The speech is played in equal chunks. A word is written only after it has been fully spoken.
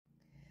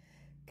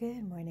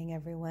Good morning,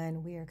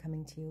 everyone. We are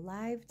coming to you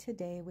live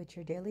today with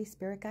your daily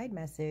spirit guide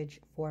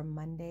message for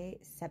Monday,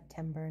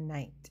 September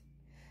 9th.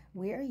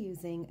 We are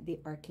using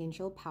the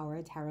Archangel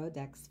Power Tarot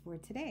decks for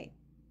today.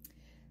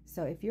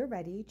 So if you're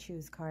ready,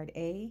 choose card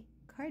A,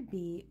 card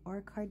B,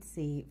 or card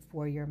C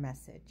for your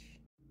message.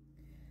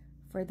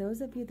 For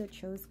those of you that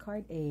chose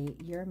card A,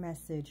 your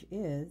message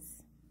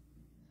is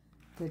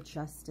the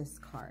Justice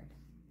card.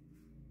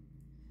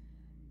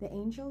 The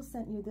angels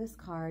sent you this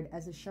card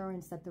as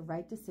assurance that the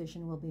right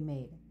decision will be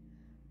made.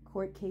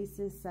 Court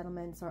cases,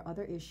 settlements, or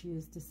other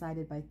issues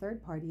decided by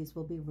third parties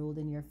will be ruled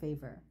in your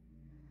favor.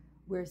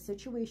 Where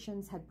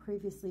situations had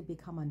previously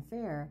become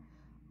unfair,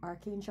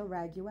 Archangel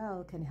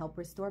Raguel can help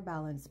restore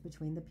balance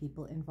between the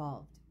people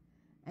involved,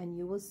 and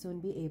you will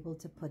soon be able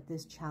to put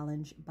this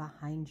challenge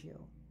behind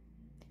you.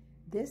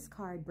 This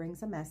card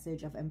brings a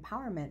message of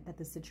empowerment that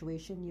the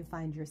situation you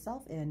find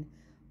yourself in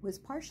was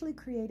partially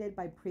created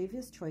by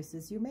previous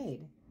choices you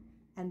made,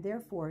 and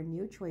therefore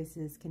new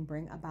choices can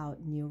bring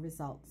about new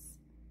results.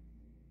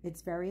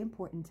 It's very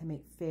important to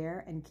make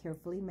fair and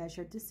carefully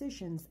measured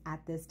decisions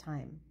at this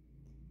time.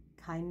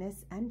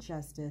 Kindness and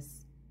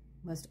justice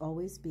must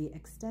always be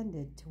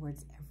extended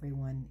towards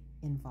everyone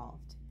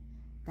involved.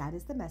 That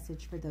is the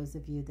message for those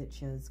of you that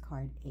chose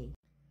card A.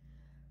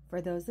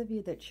 For those of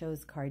you that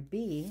chose card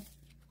B,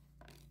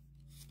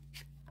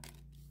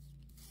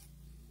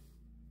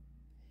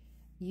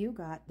 you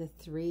got the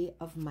Three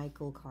of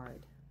Michael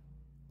card.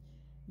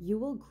 You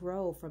will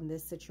grow from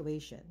this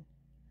situation.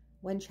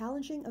 When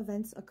challenging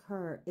events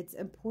occur, it's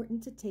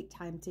important to take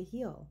time to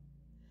heal.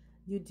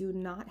 You do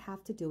not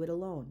have to do it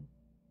alone.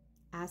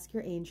 Ask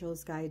your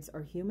angels, guides,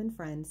 or human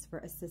friends for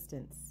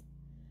assistance.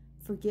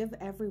 Forgive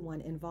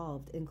everyone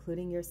involved,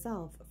 including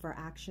yourself, for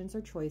actions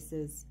or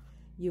choices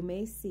you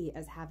may see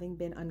as having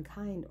been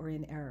unkind or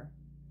in error.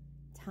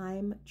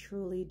 Time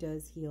truly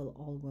does heal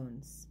all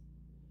wounds.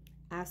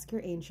 Ask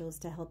your angels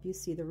to help you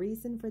see the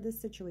reason for this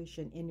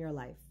situation in your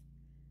life.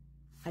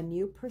 A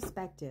new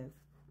perspective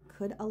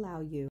could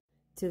allow you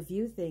to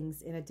view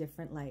things in a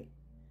different light.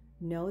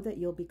 Know that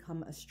you'll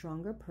become a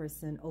stronger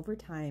person over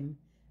time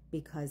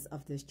because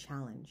of this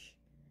challenge.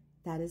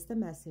 That is the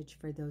message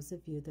for those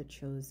of you that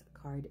chose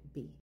card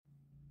B.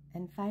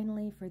 And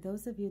finally, for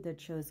those of you that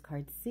chose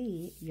card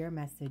C, your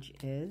message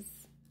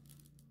is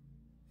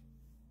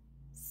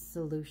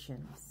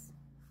solutions.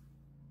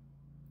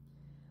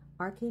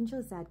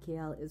 Archangel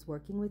Zadkiel is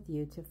working with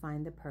you to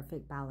find the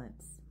perfect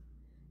balance.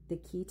 The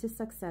key to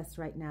success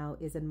right now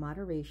is in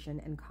moderation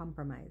and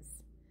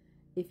compromise.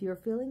 If you're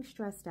feeling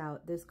stressed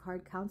out, this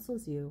card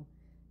counsels you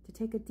to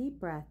take a deep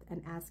breath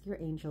and ask your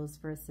angels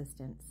for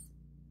assistance.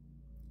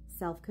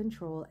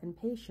 Self-control and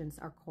patience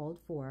are called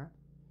for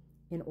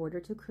in order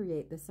to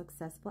create the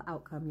successful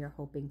outcome you're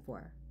hoping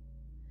for.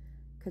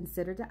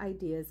 Consider the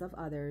ideas of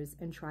others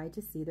and try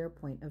to see their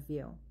point of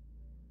view.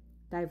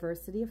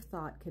 Diversity of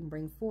thought can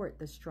bring forth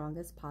the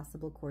strongest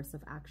possible course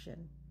of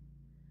action.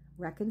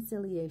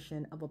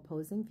 Reconciliation of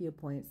opposing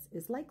viewpoints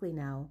is likely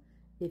now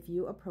if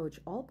you approach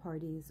all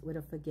parties with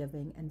a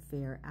forgiving and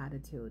fair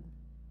attitude.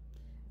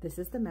 This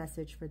is the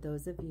message for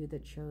those of you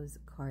that chose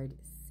card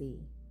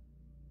C.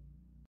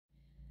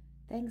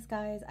 Thanks,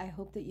 guys. I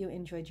hope that you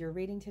enjoyed your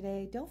reading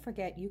today. Don't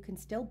forget, you can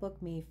still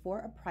book me for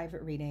a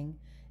private reading.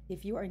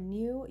 If you are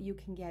new, you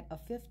can get a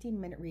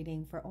 15-minute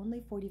reading for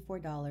only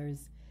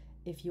 $44.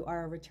 If you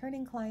are a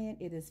returning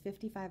client, it is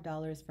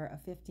 $55 for a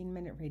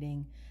 15-minute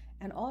reading,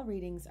 and all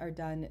readings are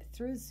done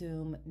through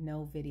Zoom,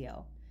 no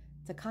video.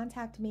 To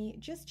contact me,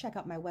 just check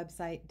out my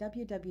website,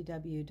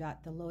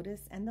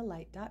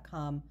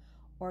 www.thelotusandthelight.com,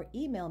 or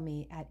email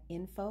me at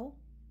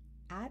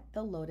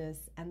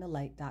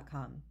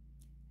info@thelotusandthelight.com.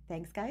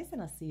 Thanks, guys,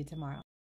 and I'll see you tomorrow.